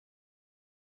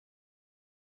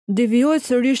Devijohet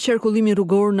sërish qarkullimi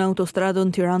rrugor në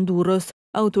autostradën Tiranë-Durrës.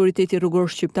 Autoriteti Rrugor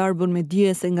shqiptar bën me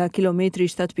dije se nga kilometri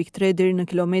 7.3 deri në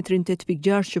kilometrin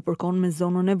 8.6 që përkon me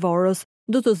zonën e Varrës,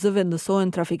 do të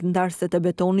zëvendësohen trafikndarëset e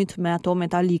betonit me ato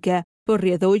metalike. Për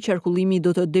rrjedhoj qarkullimi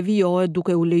do të devijohet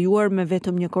duke u lejuar me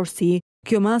vetëm një korsi.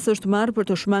 Kjo masë është marrë për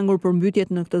të shmangur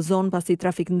përmbytjet në këtë zonë pasi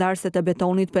trafikndarëset e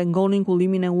betonit pengonin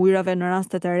kullimin e ujrave në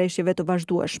rastet e rreshjeve të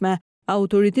vazhdueshme.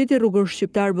 Autoriteti Rrugor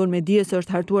shqiptar bën me dije se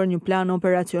është hartuar një plan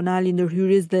operacional i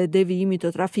ndërhyrjes dhe devijimit të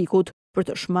trafikut për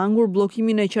të shmangur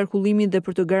bllokimin e qarkullimit dhe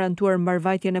për të garantuar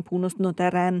mbarvajtjen e punës në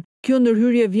terren. Kjo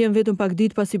ndërhyrje vjen vetëm pak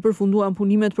ditë pasi përfunduan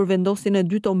punimet për vendosjen e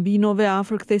 2 tombinove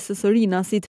afër kthesës së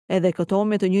Rinasit, edhe këto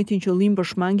me të njëjtin qëllim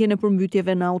për shmangjen e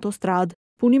përmbytjeve në autostradë.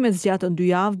 Punimet zgjatën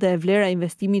 2 javë dhe vlera e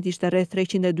investimit ishte rreth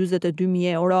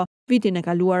 342.000 euro. Vitin e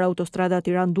kaluar autostrada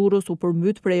Tiranë-Durrës u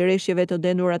përmbyt prej rreshjeve të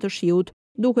dendura të shiut,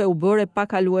 duke u bërë pa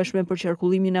kalueshme për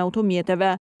qarkullimin e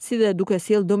automjeteve, si dhe duke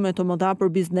sjellë dëme të mëdha për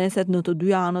bizneset në të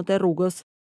dy anët e rrugës.